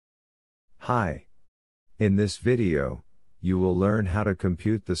Hi. In this video, you will learn how to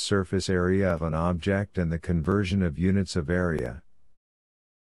compute the surface area of an object and the conversion of units of area.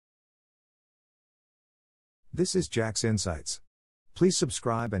 This is Jack's Insights. Please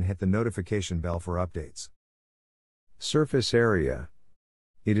subscribe and hit the notification bell for updates. Surface area.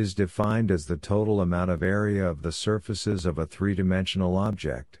 It is defined as the total amount of area of the surfaces of a three-dimensional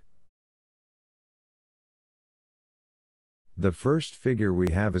object. The first figure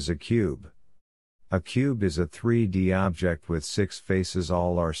we have is a cube. A cube is a 3D object with 6 faces,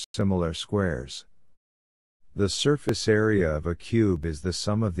 all are similar squares. The surface area of a cube is the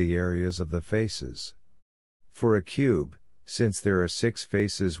sum of the areas of the faces. For a cube, since there are 6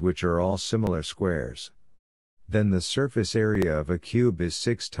 faces which are all similar squares, then the surface area of a cube is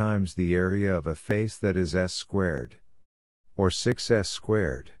 6 times the area of a face, that is s squared, or 6s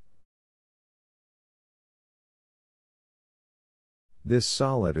squared. This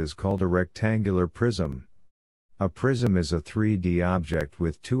solid is called a rectangular prism. A prism is a 3D object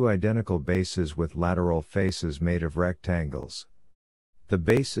with 2 identical bases with lateral faces made of rectangles. The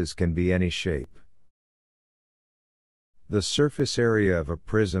bases can be any shape. The surface area of a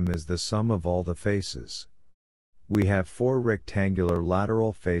prism is the sum of all the faces. We have 4 rectangular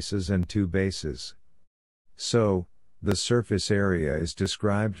lateral faces and 2 bases. So, the surface area is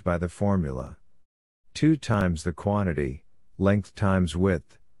described by the formula 2 times the quantity, length times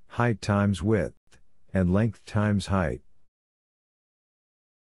width, height times width, and length times height.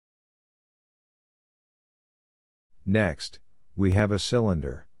 Next, we have a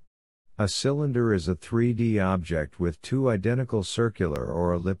cylinder. A cylinder is a 3D object with 2 identical circular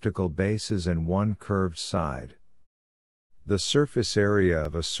or elliptical bases and 1 curved side. The surface area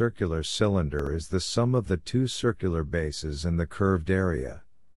of a circular cylinder is the sum of the 2 circular bases and the curved area.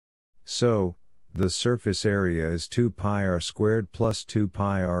 So, the surface area is 2 pi r squared plus 2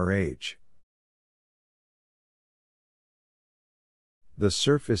 pi rh. The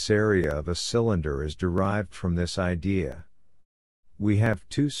surface area of a cylinder is derived from this idea. We have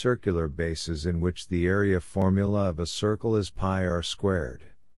 2 circular bases in which the area formula of a circle is pi r squared.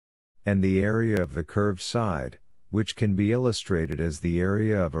 And the area of the curved side, which can be illustrated as the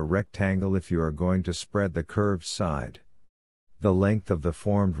area of a rectangle if you are going to spread the curved side. The length of the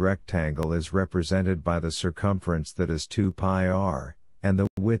formed rectangle is represented by the circumference, that is 2 pi r, and the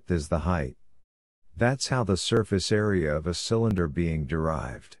width is the height. That's how the surface area of a cylinder being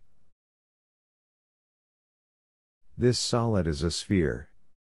derived. This solid is a sphere.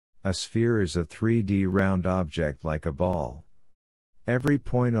 A sphere is a 3D round object like a ball. Every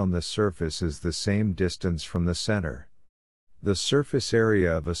point on the surface is the same distance from the center. The surface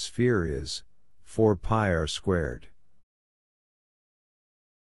area of a sphere is 4 pi r squared.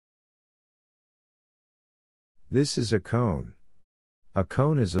 This is a cone. A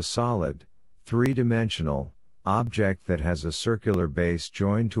cone is a solid, 3-dimensional object that has a circular base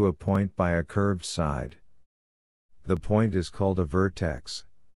joined to a point by a curved side. The point is called a vertex.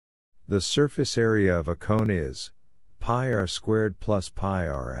 The surface area of a cone is pi r squared plus pi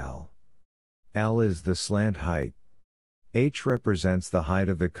rl. L is the slant height. H represents the height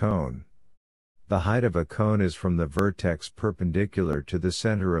of the cone. The height of a cone is from the vertex perpendicular to the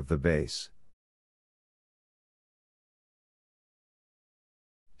center of the base.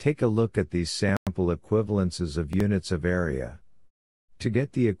 Take a look at these sample equivalences of units of area. To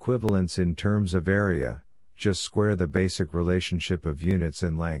get the equivalence in terms of area, just square the basic relationship of units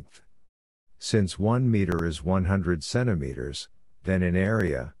in length. Since 1 meter is 100 centimeters, then in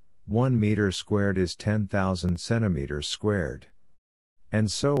area, 1 meter squared is 10,000 centimeters squared. And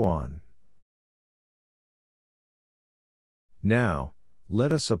so on. Now,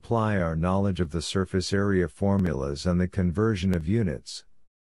 let us apply our knowledge of the surface area formulas and the conversion of units.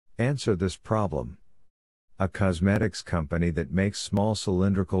 Answer this problem. A cosmetics company that makes small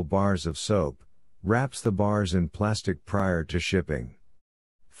cylindrical bars of soap wraps the bars in plastic prior to shipping.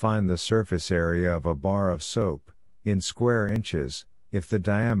 Find the surface area of a bar of soap, in square inches, if the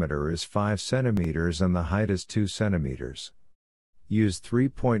diameter is 5 centimeters and the height is 2 centimeters. Use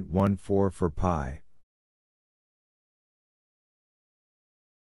 3.14 for pi.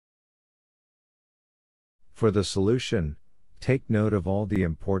 For the solution, take note of all the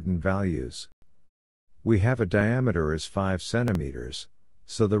important values. We have a diameter is 5 centimeters,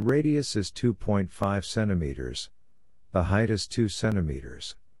 so the radius is 2.5 centimeters. The height is 2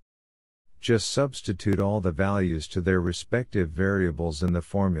 centimeters. Just substitute all the values to their respective variables in the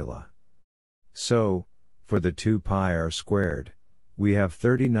formula. So, for the 2 pi r squared, we have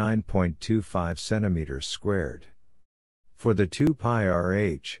 39.25 centimeters squared. For the 2 pi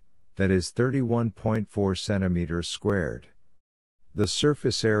rh, that is 31.4 centimeters squared. The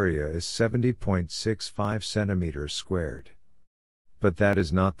surface area is 70.65 centimeters squared. But that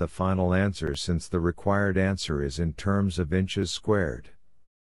is not the final answer, since the required answer is in terms of inches squared.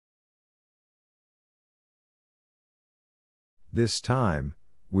 This time,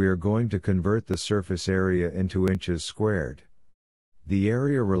 we are going to convert the surface area into inches squared. The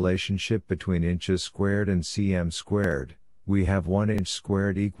area relationship between inches squared and cm squared, we have 1 inch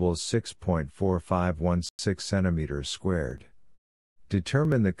squared equals 6.4516 centimeters squared.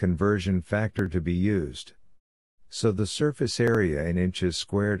 Determine the conversion factor to be used. So the surface area in inches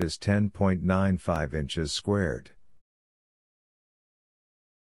squared is 10.95 inches squared.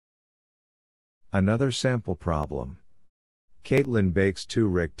 Another sample problem. Caitlin bakes 2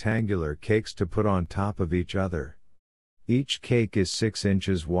 rectangular cakes to put on top of each other. Each cake is 6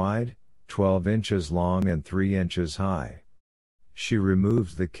 inches wide, 12 inches long and 3 inches high. She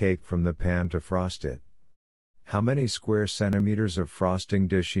removes the cake from the pan to frost it. How many square centimeters of frosting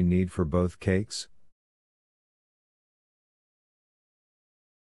does she need for both cakes?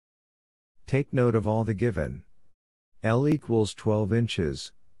 Take note of all the given. L equals 12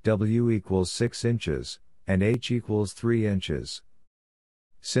 inches, W equals 6 inches, and H equals 3 inches.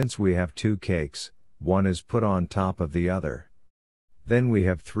 Since we have 2 cakes, one is put on top of the other. Then we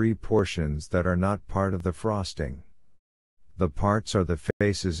have 3 portions that are not part of the frosting. The parts are the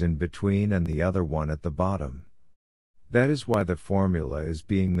faces in between and the other one at the bottom. That is why the formula is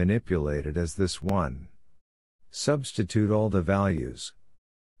being manipulated as this one. Substitute all the values.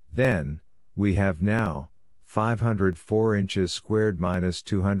 Then, we have now 504 inches squared minus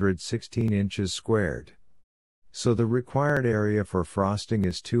 216 inches squared. So the required area for frosting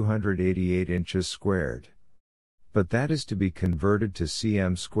is 288 inches squared. But that is to be converted to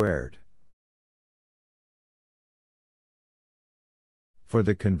cm squared. For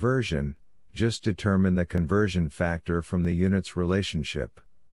the conversion, just determine the conversion factor from the units relationship.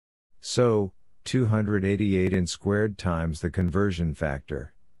 So, 288 in squared times the conversion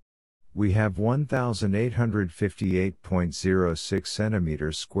factor. We have 1858.06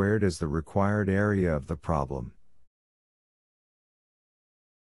 centimeters squared as the required area of the problem.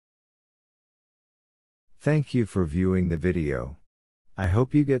 Thank you for viewing the video. I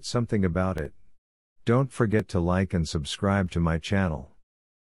hope you get something about it. Don't forget to like and subscribe to my channel.